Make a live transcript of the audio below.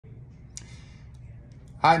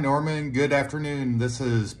Hi Norman, good afternoon. This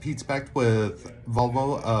is Pete Specht with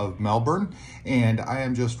Volvo of Melbourne, and I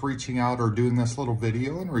am just reaching out or doing this little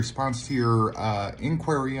video in response to your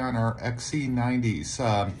inquiry on our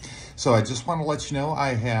XC90s. So I just want to let you know I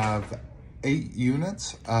have 8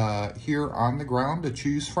 units here on the ground to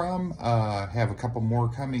choose from. Have a couple more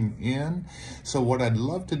coming in. So what I'd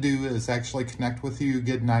love to do is actually connect with you,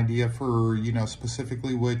 get an idea for,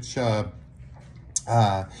 specifically which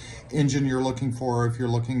engine you're looking for, if you're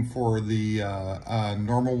looking for the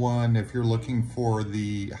normal one, if you're looking for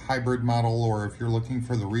the hybrid model, or if you're looking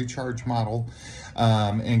for the recharge model,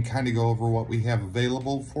 and kind of go over what we have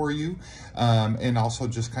available for you, and also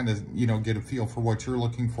just kind of, get a feel for what you're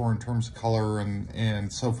looking for in terms of color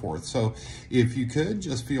and so forth. So if you could,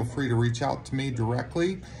 just feel free to reach out to me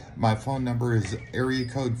directly. My phone number is area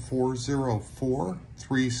code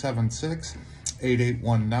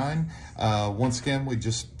 404-376-8819. Once again, we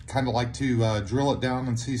just kind of like to drill it down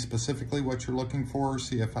and see specifically what you're looking for,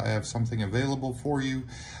 see if I have something available for you.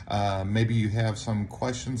 Maybe you have some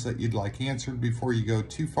questions that you'd like answered before you go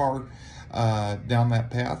too far down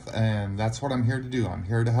that path, and that's what I'm here to do. I'm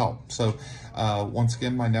here to help. So once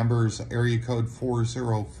again, my number is area code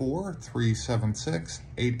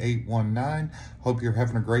 404-376-8819. Hope you're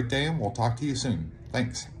having a great day, and we'll talk to you soon.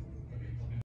 Thanks.